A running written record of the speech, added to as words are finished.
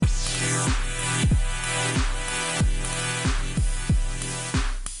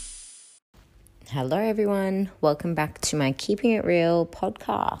Hello everyone, welcome back to my Keeping It Real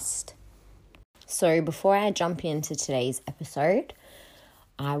podcast. So before I jump into today's episode,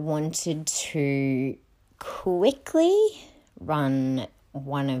 I wanted to quickly run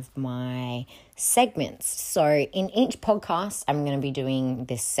one of my segments. So in each podcast, I'm going to be doing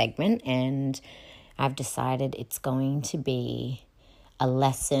this segment, and I've decided it's going to be a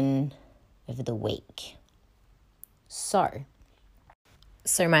lesson of the week. So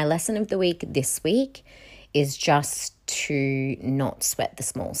my lesson of the week this week is just to not sweat the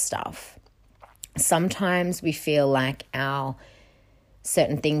small stuff. Sometimes we feel like our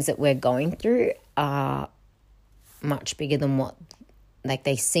certain things that we're going through are much bigger than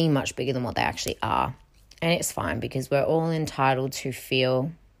they seem much bigger than what they actually are. And it's fine, because we're all entitled to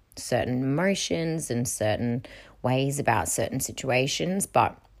feel certain emotions and certain ways about certain situations.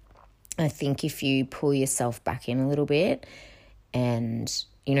 But I think if you pull yourself back in a little bit and,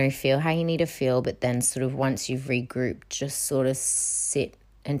 feel how you need to feel, but then sort of once you've regrouped, just sort of sit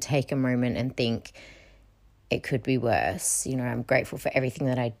and take a moment and think it could be worse. I'm grateful for everything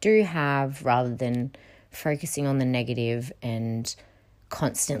that I do have, rather than focusing on the negative and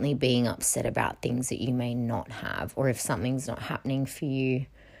constantly being upset about things that you may not have. Or if something's not happening for you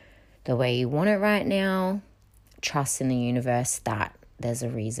the way you want it right now, trust in the universe that there's a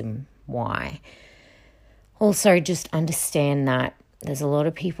reason why. Also, just understand that there's a lot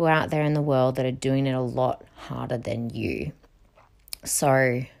of people out there in the world that are doing it a lot harder than you.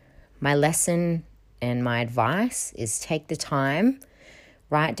 So my lesson and my advice is take the time,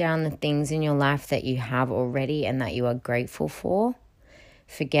 write down the things in your life that you have already and that you are grateful for.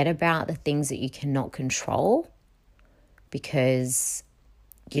 Forget about the things that you cannot control, because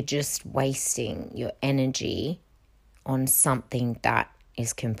you're just wasting your energy on something that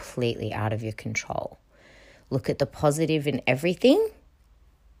is completely out of your control. Look at the positive in everything.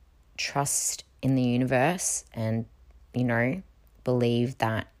 Trust in the universe and, believe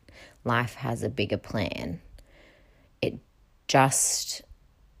that life has a bigger plan. It just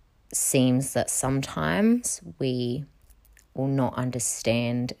seems that sometimes we will not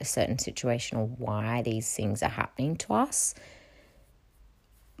understand a certain situation or why these things are happening to us.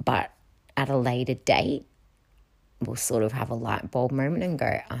 But at a later date, we'll sort of have a light bulb moment and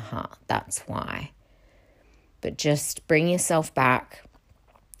go, that's why. But just bring yourself back.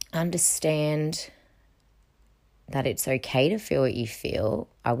 Understand that it's okay to feel what you feel.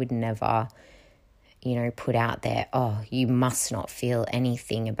 I would never, put out there, you must not feel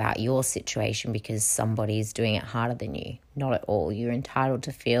anything about your situation because somebody's doing it harder than you. Not at all. You're entitled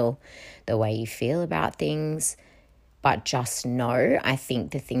to feel the way you feel about things. But just know, I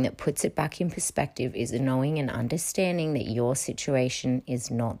think the thing that puts it back in perspective is knowing and understanding that your situation is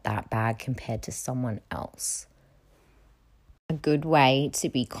not that bad compared to someone else. A good way to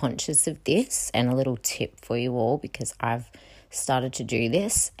be conscious of this, and a little tip for you all, because I've started to do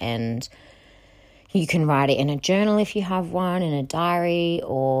this, and you can write it in a journal if you have one, in a diary,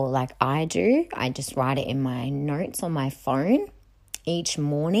 or like I do, I just write it in my notes on my phone. Each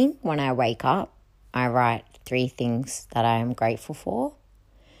morning when I wake up, I write 3 things that I am grateful for.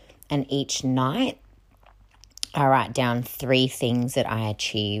 And each night, I write down 3 things that I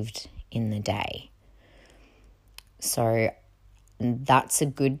achieved in the day. So that's a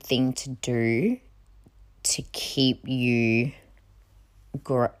good thing to do to keep you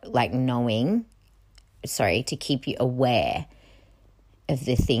to keep you aware of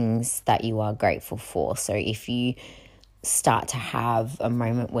the things that you are grateful for. So if you start to have a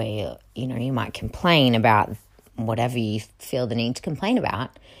moment where, you might complain about whatever you feel the need to complain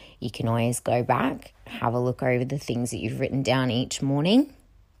about, you can always go back, have a look over the things that you've written down each morning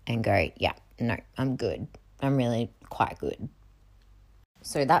and go, yeah, no, I'm good. I'm really quite good.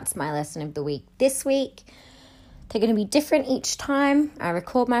 So that's my lesson of the week this week. They're going to be different each time I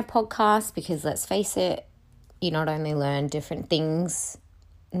record my podcast, because let's face it, you not only learn different things,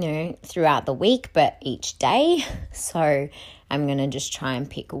 throughout the week, but each day. So I'm going to just try and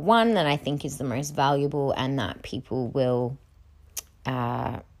pick one that I think is the most valuable and that people will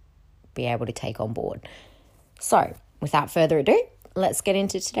be able to take on board. So without further ado, let's get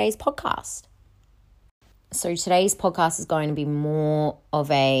into today's podcast. So today's podcast is going to be more of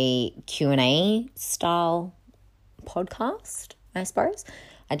a Q&A style podcast, I suppose.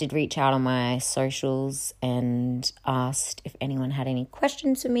 I did reach out on my socials and asked if anyone had any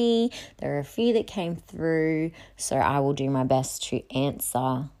questions for me. There are a few that came through, so I will do my best to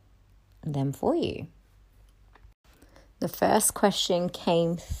answer them for you. The first question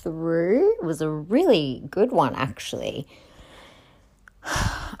came through. It was a really good one, actually.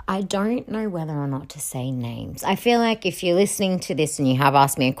 I don't know whether or not to say names. I feel like if you're listening to this and you have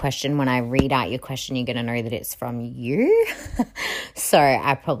asked me a question, when I read out your question, you're going to know that it's from you. So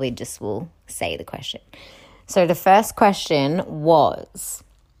I probably just will say the question. So the first question was,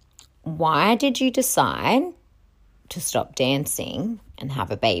 why did you decide to stop dancing and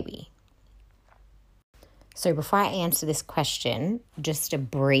have a baby? So before I answer this question, just a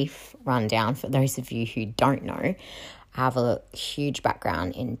brief rundown for those of you who don't know. I have a huge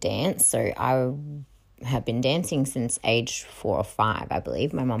background in dance. So I have been dancing since age 4 or 5, I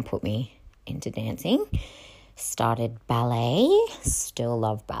believe. My mum put me into dancing. Started ballet. Still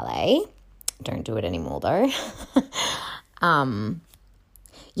love ballet. Don't do it anymore though.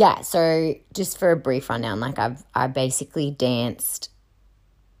 Yeah, so just for a brief rundown, like I basically danced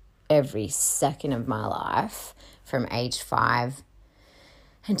every second of my life from age 5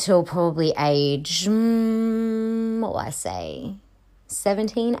 until probably age,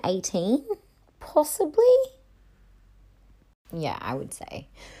 17, 18, possibly? Yeah, I would say.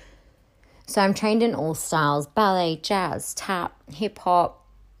 So I'm trained in all styles: ballet, jazz, tap, hip-hop,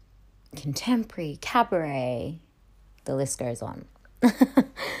 contemporary, cabaret. The list goes on.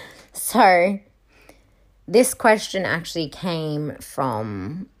 So this question actually came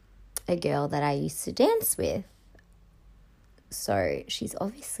from a girl that I used to dance with. So she's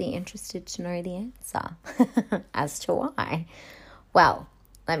obviously interested to know the answer as to why. Well,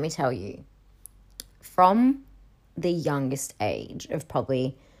 let me tell you, from the youngest age of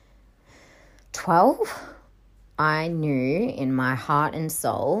probably 12, I knew in my heart and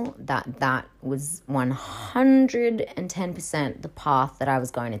soul that that was 110% the path that I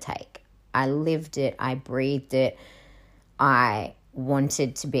was going to take. I lived it. I breathed it. I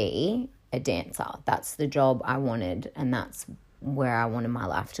wanted to be a dancer. That's the job I wanted, and that's where I wanted my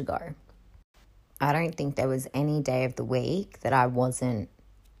life to go. I don't think there was any day of the week that I wasn't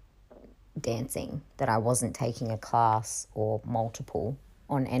dancing, that I wasn't taking a class or multiple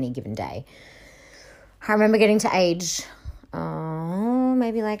on any given day. I remember getting to age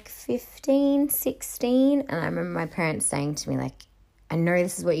maybe like 15, 16, and I remember my parents saying to me, like, I know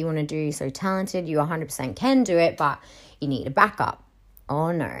this is what you want to do, you're so talented, you 100% can do it, but you need a backup.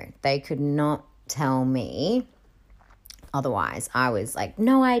 Oh no, they could not tell me otherwise. I was like,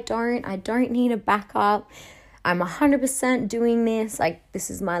 no, I don't need a backup. I'm 100% doing this. Like, this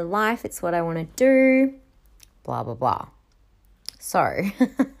is my life. It's what I want to do. Blah, blah, blah. So,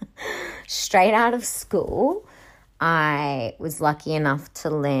 straight out of school, I was lucky enough to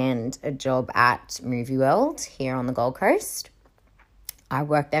land a job at Movie World here on the Gold Coast. I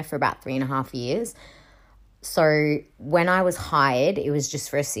worked there for about 3.5 years. So when I was hired, it was just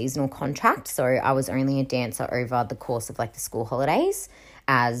for a seasonal contract. So I was only a dancer over the course of like the school holidays,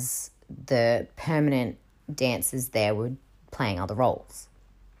 as the permanent dancers there were playing other roles.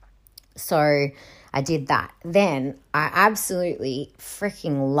 So I did that. Then I absolutely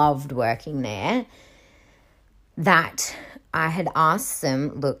freaking loved working there, that I had asked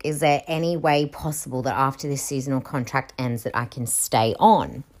them, look, is there any way possible that after this seasonal contract ends that I can stay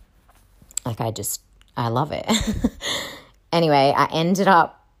on? Like, I love it. Anyway, I ended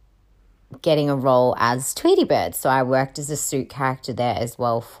up getting a role as Tweety Bird. So I worked as a suit character there as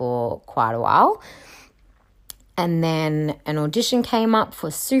well for quite a while. And then an audition came up for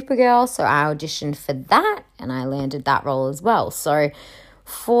Supergirl. So I auditioned for that and I landed that role as well. So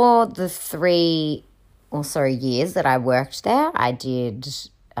for the 3 years that I worked there, I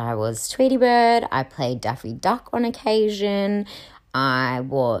was Tweety Bird. I played Daffy Duck on occasion. I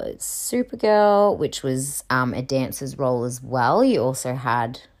was Supergirl, which was a dancer's role as well. You also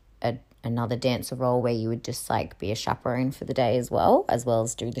had another dancer role where you would just like be a chaperone for the day as well as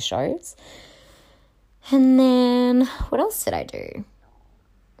do the shows. And then what else did I do?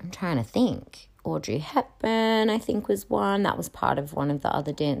 I'm trying to think. Audrey Hepburn, I think, was one. That was part of one of the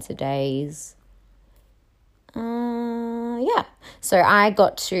other dancer days. Yeah. So I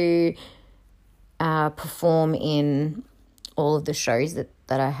got to perform in all of the shows that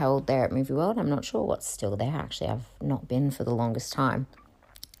I held there at Movie World. I'm not sure what's still there, actually. I've not been for the longest time.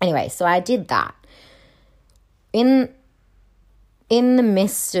 Anyway, so I did that. In the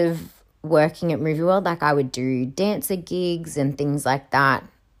midst of working at Movie World, like, I would do dancer gigs and things like that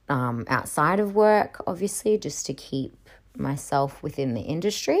outside of work, obviously, just to keep myself within the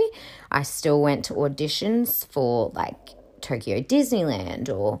industry. I still went to auditions for like Tokyo Disneyland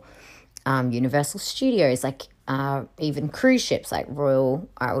or Universal Studios, like even cruise ships like Royal,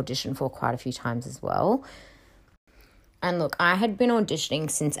 I auditioned for quite a few times as well. And look, I had been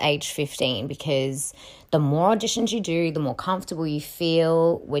auditioning since age 15 because the more auditions you do, the more comfortable you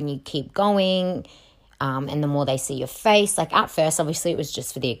feel when you keep going. and the more they see your face. Like at first, obviously, it was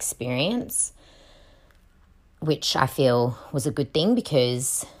just for the experience, which I feel was a good thing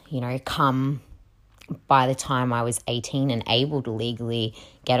because, come by the time I was 18 and able to legally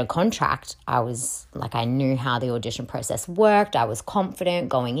get a contract, I knew how the audition process worked. I was confident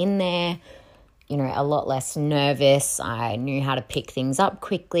going in there, a lot less nervous. I knew how to pick things up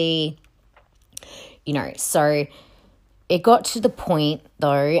quickly, so it got to the point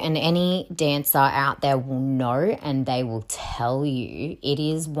though, and any dancer out there will know and they will tell you, it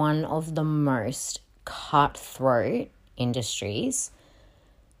is one of the most cutthroat industries.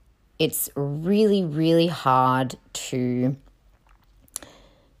 It's really, really hard to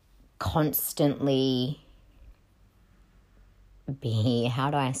constantly be, how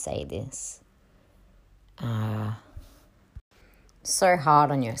do I say this? So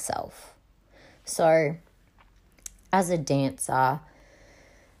hard on yourself. So as a dancer,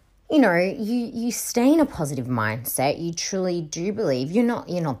 you stay in a positive mindset. You truly do believe you're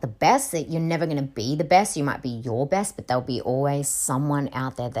not the best, that you're never going to be the best. You might be your best, but there'll be always someone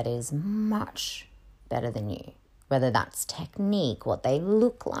out there that is much better than you, whether that's technique, what they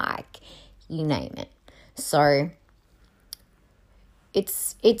look like, you name it. So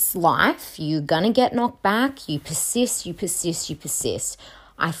it's life. You're going to get knocked back. You persist.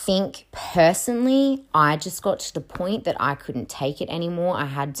 I think personally, I just got to the point that I couldn't take it anymore. I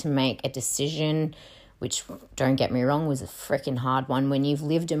had to make a decision, which, don't get me wrong, was a freaking hard one. When you've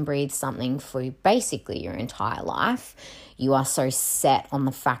lived and breathed something for basically your entire life, you are so set on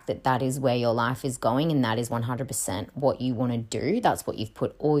the fact that that is where your life is going and that is 100% what you want to do. That's what you've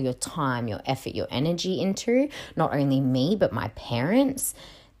put all your time, your effort, your energy into. Not only me, but my parents,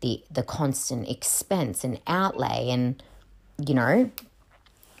 the constant expense and outlay and,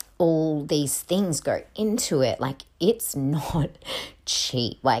 all these things go into it. Like, it's not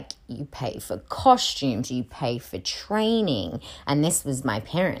cheap. Like, you pay for costumes, you pay for training. And this was my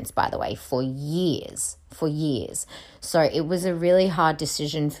parents, by the way, for years. So it was a really hard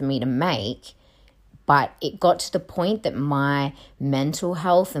decision for me to make, but it got to the point that my mental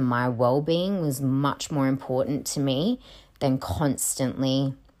health and my well-being was much more important to me than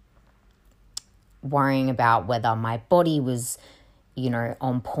constantly worrying about whether my body was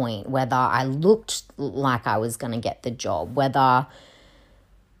on point, whether I looked like I was going to get the job,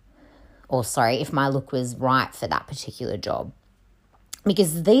 if my look was right for that particular job.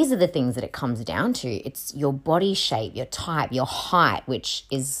 Because these are the things that it comes down to. It's your body shape, your type, your height, which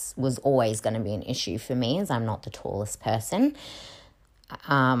was always going to be an issue for me as I'm not the tallest person.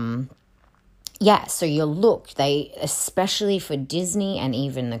 So your look, especially for Disney and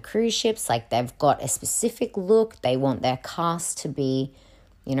even the cruise ships, like they've got a specific look. They want their cast to be,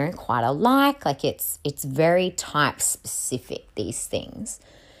 quite alike. Like it's very type specific, these things.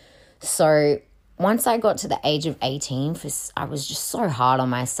 So once I got to the age of 18, I was just so hard on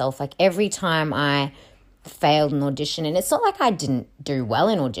myself. Like every time I failed an audition, and it's not like I didn't do well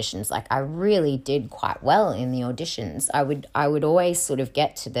in auditions. Like I really did quite well in the auditions. I would always sort of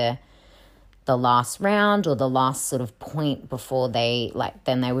get to the last round or the last sort of point before then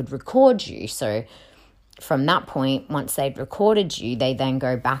they would record you. So from that point, once they'd recorded you, they then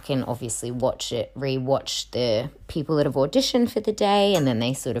go back and obviously rewatch the people that have auditioned for the day, and then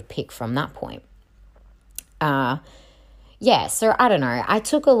they sort of pick from that point. So I don't know. I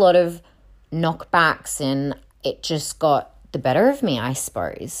took a lot of knockbacks and it just got the better of me, I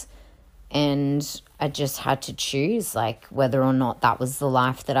suppose. And I just had to choose like whether or not that was the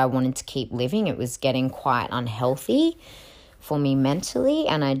life that I wanted to keep living. It was getting quite unhealthy for me mentally,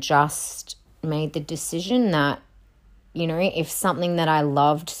 and I just made the decision that, if something that I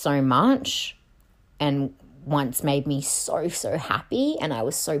loved so much and once made me so, so happy and I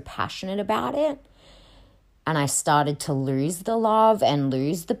was so passionate about it, and I started to lose the love and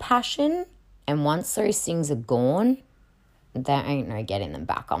lose the passion, and once those things are gone, there ain't no getting them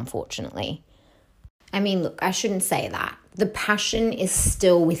back, unfortunately. I mean, look, I shouldn't say that. The passion is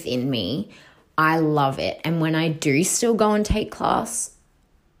still within me. I love it. And when I do still go and take class,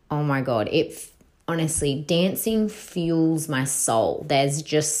 oh my God, honestly, dancing fuels my soul. There's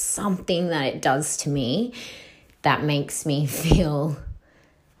just something that it does to me that makes me feel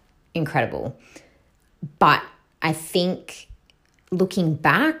incredible. But I think looking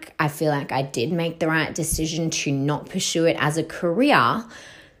back, I feel like I did make the right decision to not pursue it as a career,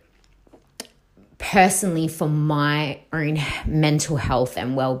 personally, for my own mental health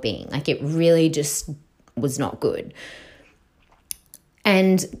and well-being. Like it really just was not good.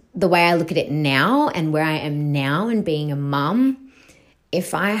 And the way I look at it now and where I am now and being a mum,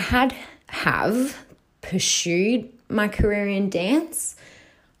 if I have pursued my career in dance,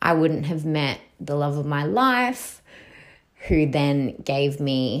 I wouldn't have met the love of my life, who then gave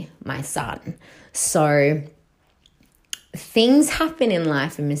me my son. So things happen in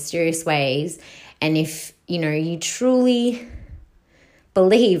life in mysterious ways. And if, you truly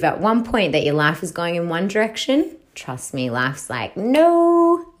believe at one point that your life is going in one direction, trust me, life's like,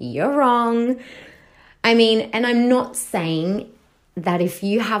 no, you're wrong. And I'm not saying that if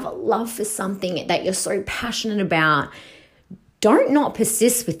you have a love for something that you're so passionate about, don't not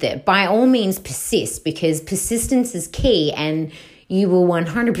persist with it. By all means, persist, because persistence is key and you will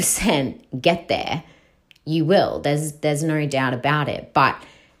 100% get there. You will. There's no doubt about it. But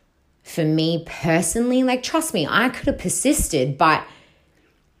for me personally, trust me, I could have persisted, but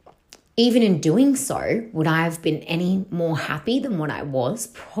even in doing so, would I have been any more happy than what I was?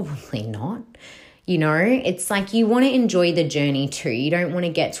 Probably not. It's like you want to enjoy the journey too. You don't want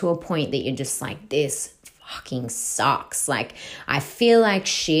to get to a point that you're just like, this fucking sucks. I feel like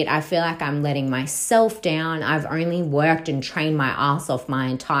shit. I feel like I'm letting myself down. I've only worked and trained my ass off my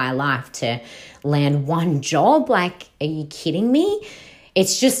entire life to land one job. Are you kidding me?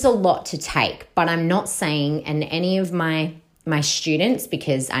 It's just a lot to take. But I'm not saying, and any of my students,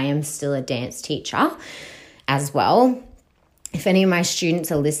 because I am still a dance teacher as well, if any of my students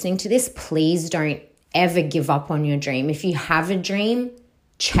are listening to this, please don't ever give up on your dream. If you have a dream,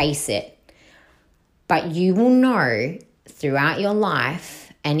 chase it. But you will know throughout your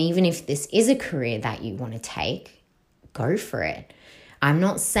life, and even if this is a career that you want to take, go for it. I'm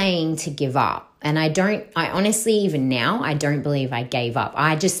not saying to give up. And I honestly, even now, I don't believe I gave up.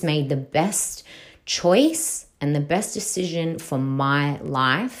 I just made the best choice and the best decision for my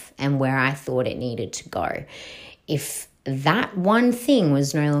life and where I thought it needed to go. If that one thing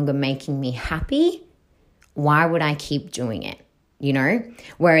was no longer making me happy, why would I keep doing it?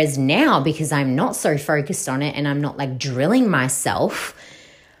 Whereas now, because I'm not so focused on it and I'm not drilling myself,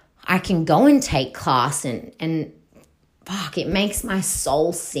 I can go and take class and fuck, it makes my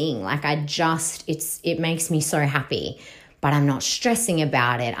soul sing. It makes me so happy, but I'm not stressing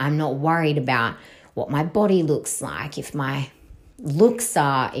about it. I'm not worried about what my body looks like, if my looks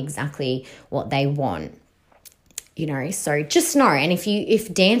are exactly what they want. So just know, and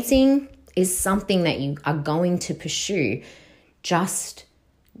if dancing is something that you are going to pursue, just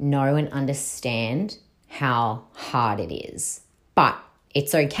know and understand how hard it is. But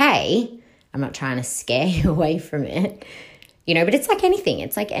it's okay. I'm not trying to scare you away from it, but it's like anything.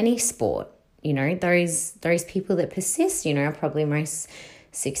 It's like any sport, those people that persist, are probably mostly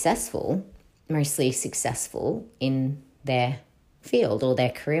successful in their field or their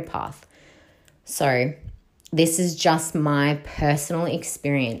career path. So this is just my personal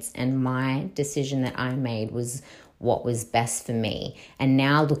experience, and my decision that I made was what was best for me. And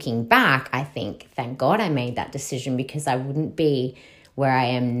now looking back, I think, thank God I made that decision, because I wouldn't be where I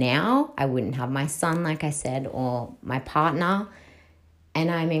am now. I wouldn't have my son, like I said, or my partner.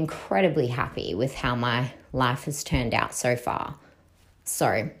 And I'm incredibly happy with how my life has turned out so far.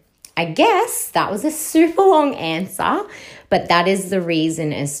 So I guess that was a super long answer, but that is the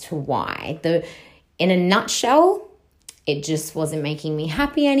reason as to why. In a nutshell, it just wasn't making me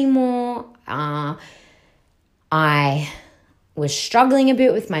happy anymore. I was struggling a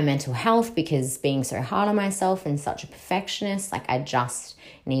bit with my mental health, because being so hard on myself and such a perfectionist, I just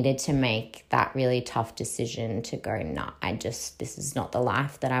needed to make that really tough decision to go, nah, this is not the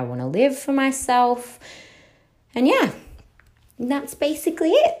life that I want to live for myself. And yeah, that's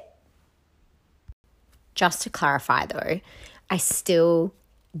basically it. Just to clarify though, I still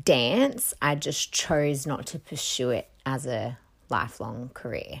dance. I just chose not to pursue it as a lifelong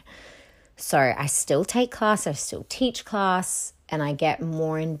career. So I still take class, I still teach class, and I get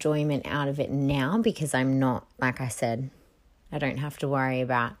more enjoyment out of it now, because I'm not, like I said, I don't have to worry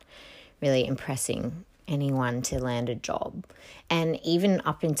about really impressing anyone to land a job. And even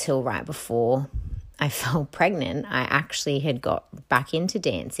up until right before I fell pregnant, I actually had got back into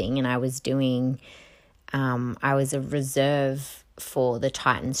dancing, and I was doing, I was a reserve for the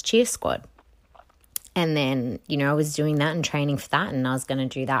Titans cheer squad. And then, I was doing that and training for that, and I was going to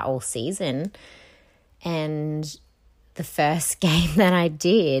do that all season. And the first game that I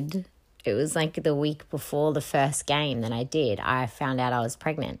did, it was the week before the first game that I did, I found out I was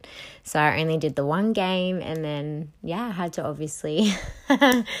pregnant. So I only did the one game, and then, I had to obviously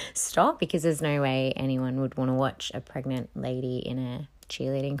stop, because there's no way anyone would want to watch a pregnant lady in a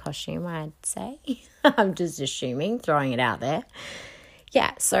cheerleading costume, I'd say. I'm just assuming, throwing it out there.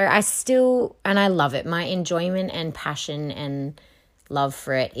 Yeah, so I love it. My enjoyment and passion and love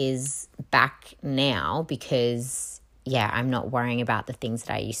for it is back now, because, I'm not worrying about the things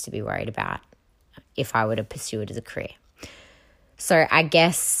that I used to be worried about if I were to pursue it as a career. So I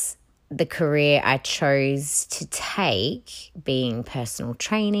guess the career I chose to take, being personal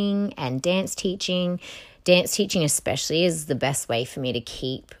training and dance teaching especially, is the best way for me to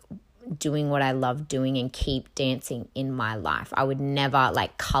keep doing what I love doing and keep dancing in my life. I would never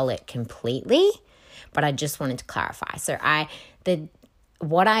cull it completely, but I just wanted to clarify. So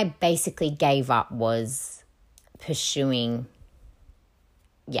what I basically gave up was pursuing,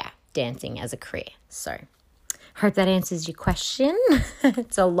 dancing as a career. So hope that answers your question.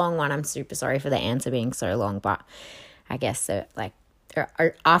 It's a long one. I'm super sorry for the answer being so long, but I guess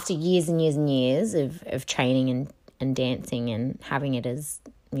after years and years and years of training and dancing and having it as,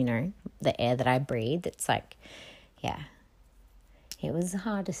 the air that I breathe, it's it was a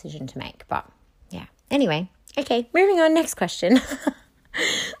hard decision to make, but anyway, okay, moving on, next question.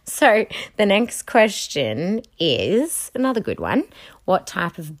 So the next question is another good one. What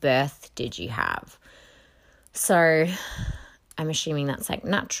type of birth did you have? So I'm assuming that's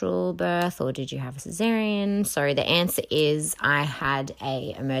natural birth, or did you have a cesarean? So the answer is I had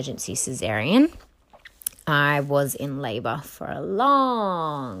a emergency cesarean. I was in labor for a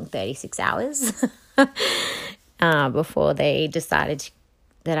long 36 hours before they decided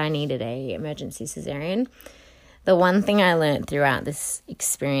that I needed a emergency cesarean. The one thing I learned throughout this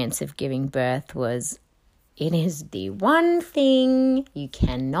experience of giving birth was it is the one thing you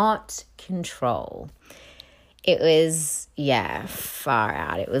cannot control. It was, far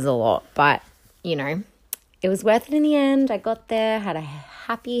out. It was a lot, but, it was worth it in the end. I got there, had a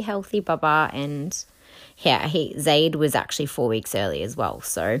happy, healthy baba, and Zaid was actually 4 weeks early as well.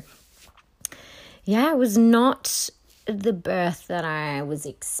 So, it was not the birth that I was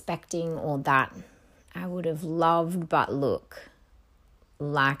expecting or that I would have loved, but look,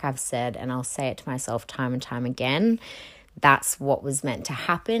 like I've said, and I'll say it to myself time and time again, that's what was meant to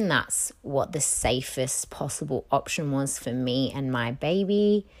happen. That's what the safest possible option was for me and my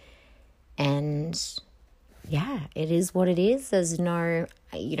baby. And it is what it is. There's no,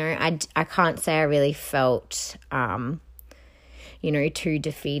 I can't say I really felt, too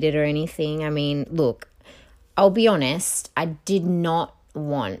defeated or anything. I mean, look, I'll be honest, I did not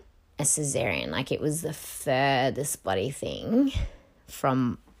want a cesarean. It was the furthest bloody thing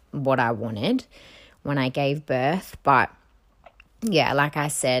from what I wanted when I gave birth. But like I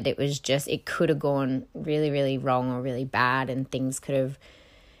said, it was just, it could have gone really, really wrong or really bad, and things could have,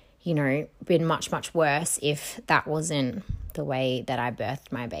 been much, much worse if that wasn't the way that I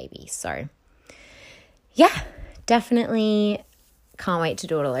birthed my baby. So definitely can't wait to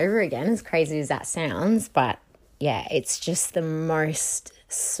do it all over again, as crazy as that sounds. But it's just the most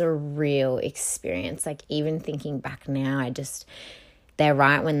surreal experience. Even thinking back now, they're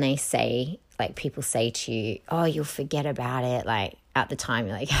right when they say, people say to you, oh, you'll forget about it. At the time,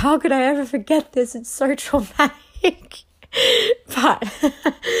 you're how could I ever forget this? It's so traumatic. But,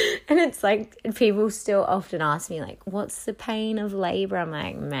 and it's people still often ask me, what's the pain of labor?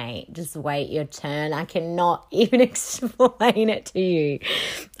 I'm mate, just wait your turn. I cannot even explain it to you.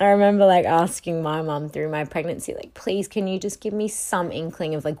 I remember asking my mum through my pregnancy, please, can you just give me some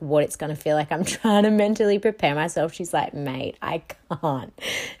inkling of what it's going to feel like? I'm trying to mentally prepare myself. She's mate, I can't.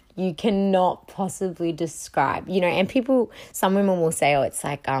 You cannot possibly describe, and some women will say, oh, it's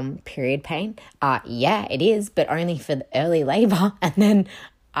period pain. It is, but only for the early labor. And then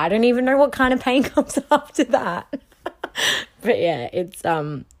I don't even know what kind of pain comes after that. But it's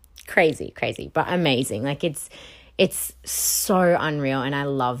crazy, but amazing. It's so unreal. And I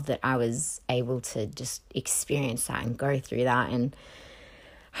love that I was able to just experience that and go through that. And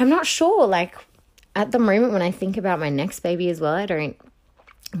I'm not sure, at the moment when I think about my next baby as well, I don't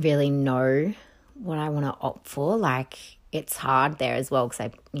really know what I want to opt for. It's hard there as well,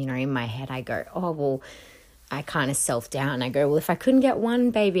 because in my head I go, oh, well, I kind of self-doubt, and I go, well, if I couldn't get one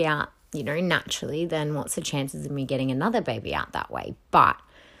baby out, naturally, then what's the chances of me getting another baby out that way? But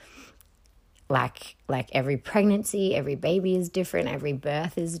like every pregnancy, every baby is different, every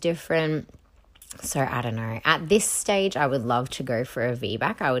birth is different. So I don't know. At this stage, I would love to go for a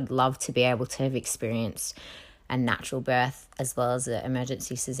VBAC. I would love to be able to have experienced a natural birth as well as an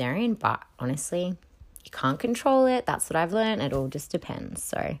emergency cesarean, but honestly, you can't control it. That's what I've learned. It all just depends.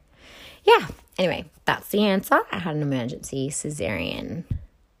 So anyway, that's the answer. I had an emergency cesarean.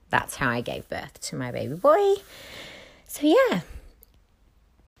 That's how I gave birth to my baby boy.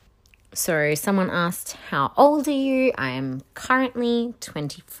 So someone asked, how old are you? I am currently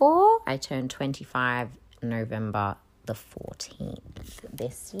 24. I turned 25 November the 14th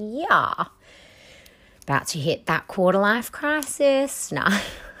this year. About to hit that quarter life crisis. Nah,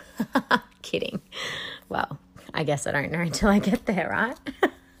 kidding. Well, I guess I don't know until I get there, right?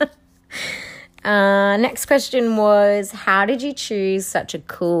 Next question was, how did you choose such a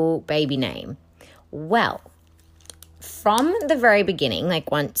cool baby name? Well, from the very beginning,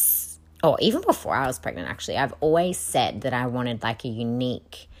 like once, or even before I was pregnant actually, I've always said that I wanted like a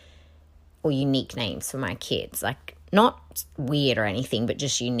unique names for my kids. Like not weird or anything, but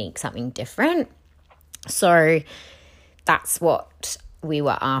just unique, something different. So that's what we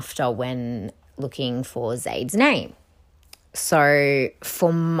were after when looking for Zaid's name. So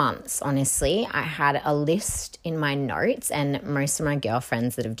for months, honestly, I had a list in my notes, and most of my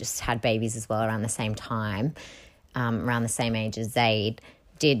girlfriends that have just had babies as well around the same time, around the same age as Zaid,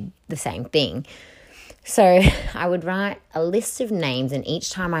 did the same thing. So I would write a list of names, and each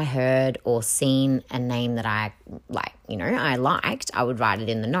time I heard or seen a name that I liked, I would write it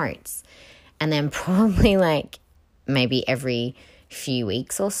in the notes. And then probably like maybe every few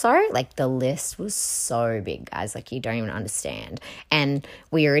weeks or so, like the list was so big, guys, like you don't even understand. And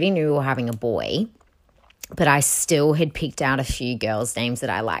we already knew we were having a boy, but I still had picked out a few girls' names that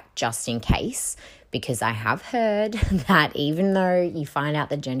I liked just in case, because I have heard that even though you find out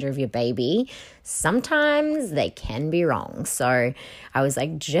the gender of your baby, sometimes they can be wrong. So I was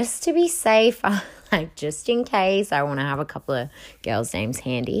like, just to be safe, like just in case, I want to have a couple of girls' names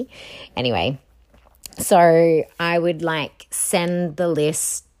handy. Anyway, so I would like send the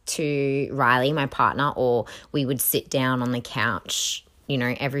list to Riley, my partner, or we would sit down on the couch,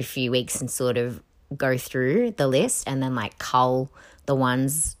 every few weeks and sort of go through the list and then like cull the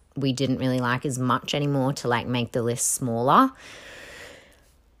ones we didn't really like as much anymore to like make the list smaller.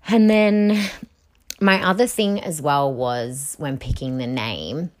 And then my other thing as well was when picking the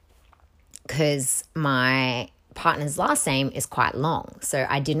name, because my partner's last name is quite long, so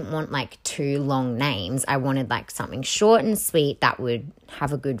I didn't want like two long names. I wanted like something short and sweet that would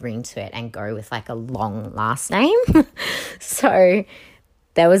have a good ring to it and go with like a long last name. So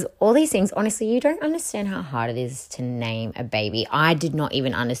there was all these things. Honestly, you don't understand how hard it is to name a baby. I did not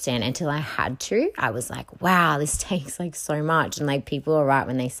even understand until I had to. I was like, wow, this takes like so much. And like people are right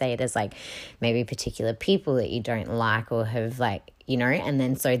when they say there's like maybe particular people that you don't like or have like, and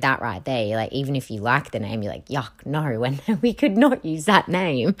then so that right there, you're like, even if you like the name, you're like, yuck, no, when we could not use that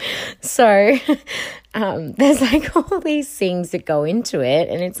name. So there's like all these things that go into it,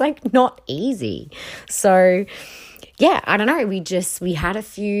 and it's like not easy. So yeah, I don't know. We had a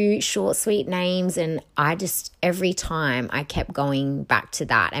few short, sweet names, and every time I kept going back to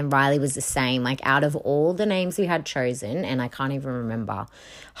that. And Riley was the same. Like out of all the names we had chosen, and I can't even remember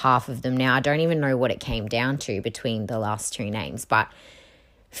half of them now. I don't even know what it came down to between the last two names. But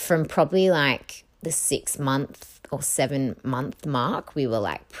from probably like the 6 month or 7 month mark, we were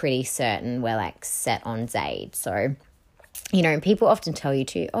like pretty certain we're like set on Zaid. So people often tell you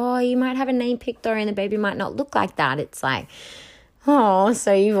you might have a name picked though and the baby might not look like that. It's like,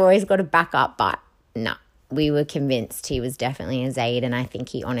 so you've always got to back up. But no, we were convinced he was definitely a Zaid, and I think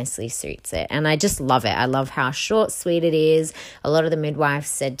he honestly suits it. And I just love it. I love how short, sweet it is. A lot of the midwives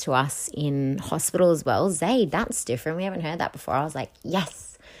said to us in hospital as well, Zaid, that's different. We haven't heard that before. I was like, yes.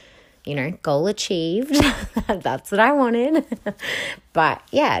 Goal achieved. That's what I wanted. But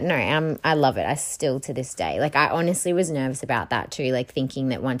yeah, no, I love it. I still to this day, like I honestly was nervous about that too, like thinking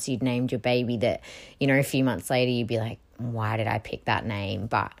that once you'd named your baby that, a few months later you'd be like, why did I pick that name?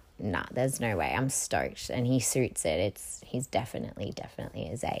 But nah, there's no way. I'm stoked, and he suits it. He's definitely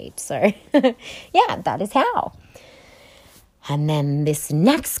a Zaid. So yeah, that is how. And then this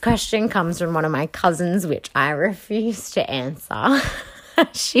next question comes from one of my cousins, which I refuse to answer.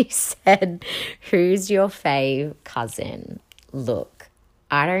 She said, who's your fave cousin? Look,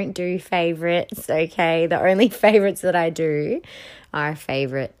 I don't do favorites, okay? The only favorites that I do are a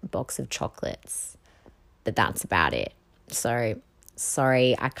favorite box of chocolates. But that's about it. So,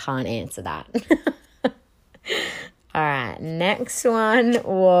 sorry, I can't answer that. All right, next one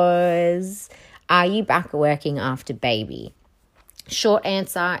was, are you back working after baby? Short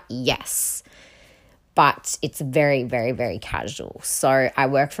answer, yes. But it's very, very, very casual. So I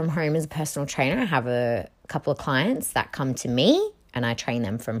work from home as a personal trainer. I have a couple of clients that come to me and I train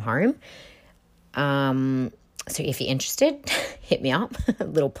them from home. So if you're interested, hit me up. A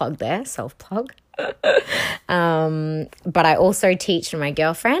little plug there, self-plug. But I also teach for my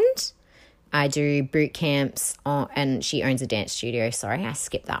girlfriend. I do boot camps and she owns a dance studio. Sorry, I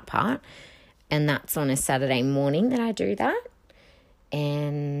skipped that part. And that's on a Saturday morning that I do that.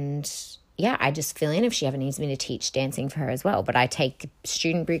 And yeah, I just fill in if she ever needs me to teach dancing for her as well. But I take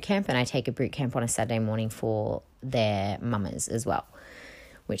student boot camp and I take a boot camp on a Saturday morning for their mamas as well,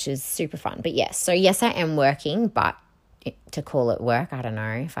 which is super fun. But yes, so yes, I am working, but to call it work, I don't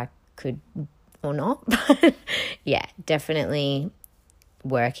know if I could or not. But yeah, definitely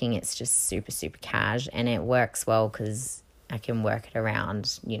working, it's just super, super cash, and it works well because I can work it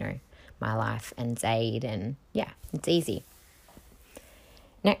around, my life and Zaid, and yeah, it's easy.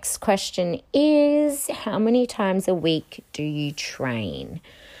 Next question is, how many times a week do you train?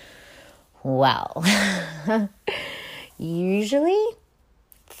 Well, usually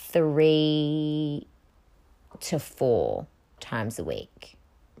 3 to 4 times a week,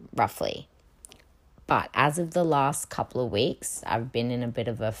 roughly. But as of the last couple of weeks, I've been in a bit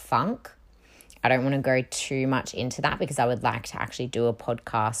of a funk. I don't want to go too much into that because I would like to actually do a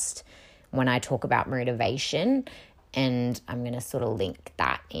podcast when I talk about motivation, and I'm going to sort of link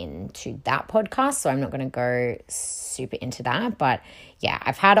that into that podcast. So I'm not going to go super into that. But yeah,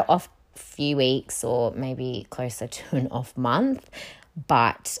 I've had an off few weeks, or maybe closer to an off month,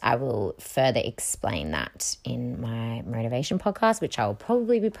 but I will further explain that in my motivation podcast, which I will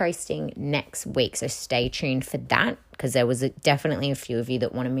probably be posting next week. So stay tuned for that, because there was definitely a few of you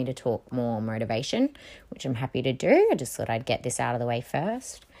that wanted me to talk more motivation, which I'm happy to do. I just thought I'd get this out of the way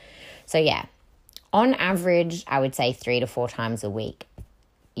first. So yeah, on average, I would say 3 to 4 times a week,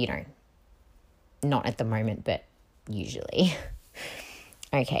 not at the moment, but usually.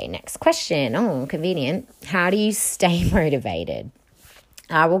 Okay, next question. Oh, convenient. How do you stay motivated?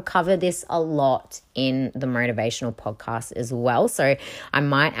 I will cover this a lot in the motivational podcast as well. So I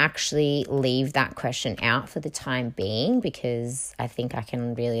might actually leave that question out for the time being, because I think I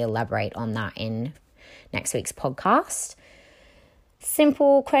can really elaborate on that in next week's podcast.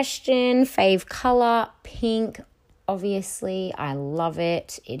 Simple question, fave color, pink. Obviously, I love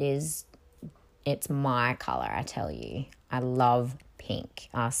it. It's my color, I tell you. I love pink.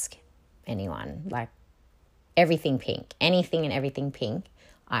 Ask anyone. Like, everything pink. Anything and everything pink,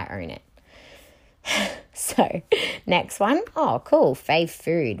 I own it. So, next one. Oh, cool. Fave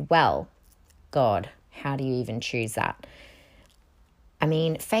food. Well, God, how do you even choose that? I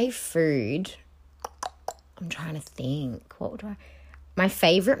mean, fave food, I'm trying to think. My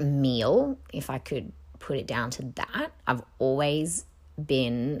favorite meal, if I could put it down to that, I've always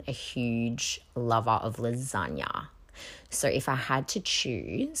been a huge lover of lasagna. So if I had to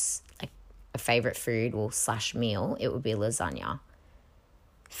choose a favorite food or / meal, it would be lasagna.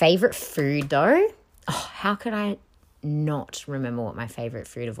 Favorite food though? Oh, how could I not remember what my favorite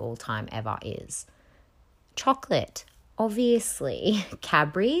food of all time ever is? Chocolate, obviously.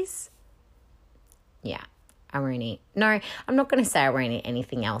 Cadbury's. Yeah, I won't eat. No, I'm not going to say I won't eat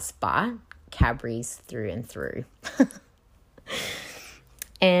anything else, but Cadbury's through and through.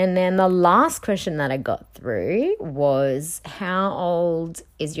 And then the last question that I got through was, how old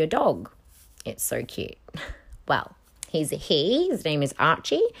is your dog? It's so cute. Well, he's a he. His name is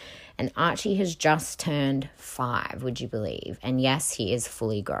Archie. And Archie has just turned 5, would you believe? And yes, he is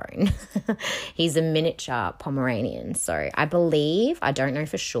fully grown. He's a miniature Pomeranian. So I don't know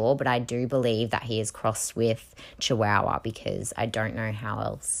for sure, but I do believe that he is crossed with Chihuahua, because I don't know how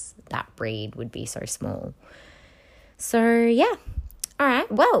else that breed would be so small. So yeah. All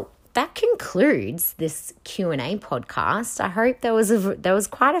right. Well, that concludes this Q&A podcast. I hope there was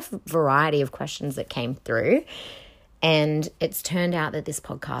quite a variety of questions that came through. And it's turned out that this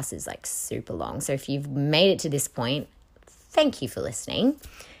podcast is super long. So if you've made it to this point, thank you for listening.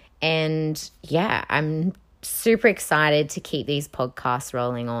 And yeah, I'm super excited to keep these podcasts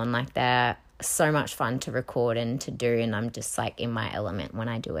rolling on. They're so much fun to record and to do. And I'm just in my element when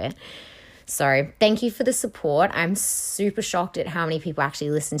I do it. So thank you for the support. I'm super shocked at how many people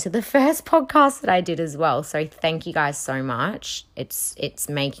actually listened to the first podcast that I did as well. So thank you guys so much. It's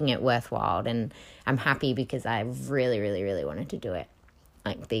making it worthwhile, and I'm happy because I really, really, really wanted to do it,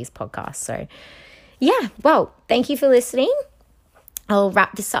 these podcasts. So yeah, well, thank you for listening. I'll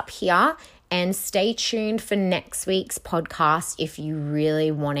wrap this up here, and stay tuned for next week's podcast if you're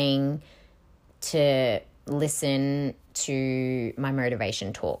really wanting to listen to my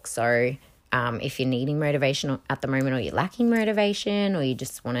motivation talk. So if you're needing motivation at the moment, or you're lacking motivation, or you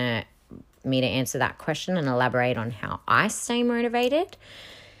just want me to answer that question and elaborate on how I stay motivated,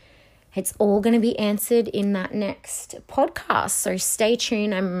 it's all going to be answered in that next podcast. So stay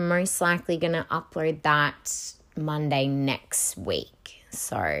tuned. I'm most likely going to upload that Monday next week.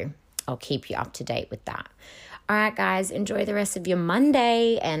 So I'll keep you up to date with that. All right, guys, enjoy the rest of your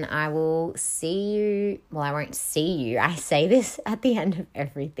Monday, and I will see you. Well, I won't see you. I say this at the end of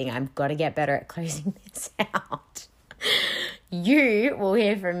everything. I've got to get better at closing this out. You will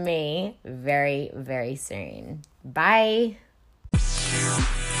hear from me very, very soon. Bye.